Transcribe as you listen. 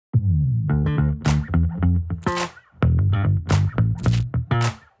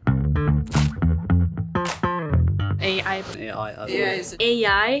AI. AI.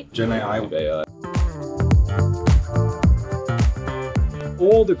 AI. Gen AI.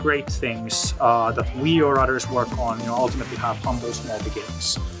 All the great things that we or others work on, ultimately have humble, small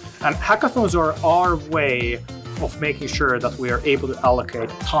beginnings. And hackathons are our way of making sure that we are able to allocate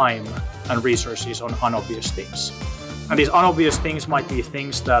time and resources on unobvious things. And these unobvious things might be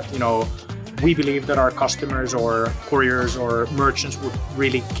things that, we believe that our customers or couriers or merchants would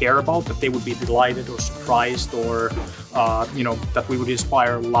really care about, that they would be delighted or surprised, or that we would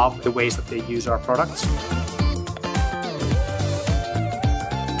inspire love the ways that they use our products.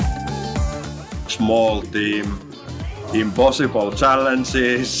 Small team, impossible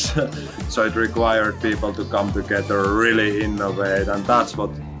challenges, so it required people to come together, really innovate, and that's what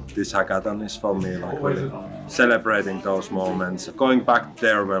this hackathon is for me, like really celebrating those moments. Going back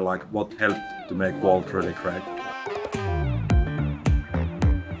there were like what helped to make Wolt really great.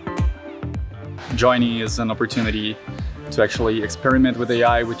 Joining is an opportunity to actually experiment with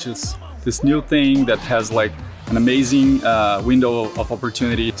AI, which is this new thing that has like an amazing window of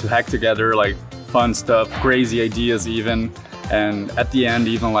opportunity to hack together like fun stuff, crazy ideas even, and at the end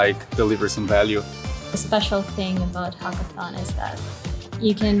even like deliver some value. The special thing about hackathon is that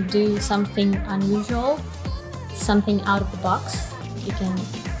you can do something unusual, something out of the box. You can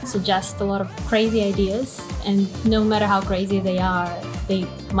suggest a lot of crazy ideas, and no matter how crazy they are, they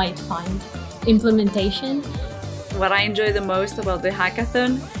might find implementation. What I enjoy the most about the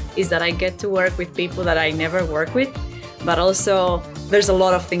hackathon is that I get to work with people that I never work with, but also there's a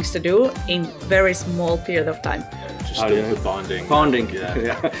lot of things to do in very small period of time. Just good bonding. Bonding,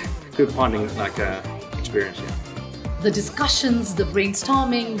 yeah. Good bonding experience. Yeah. The discussions, the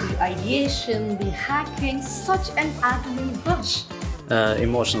brainstorming, the ideation, the hacking, such an adrenaline rush.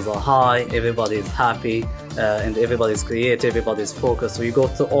 Emotions are high, everybody's happy, and everybody's creative, everybody's focused. So you go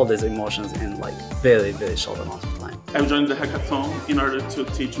through all these emotions in like very, very short amount of time. I've joined the hackathon in order to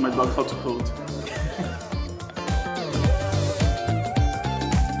teach my dog how to code.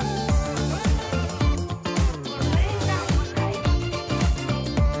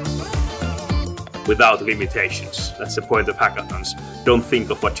 Without limitations. That's the point of hackathons. Don't think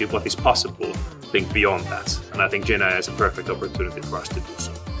of what is possible, think beyond that. And I think Gen AI is a perfect opportunity for us to do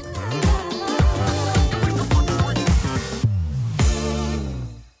so.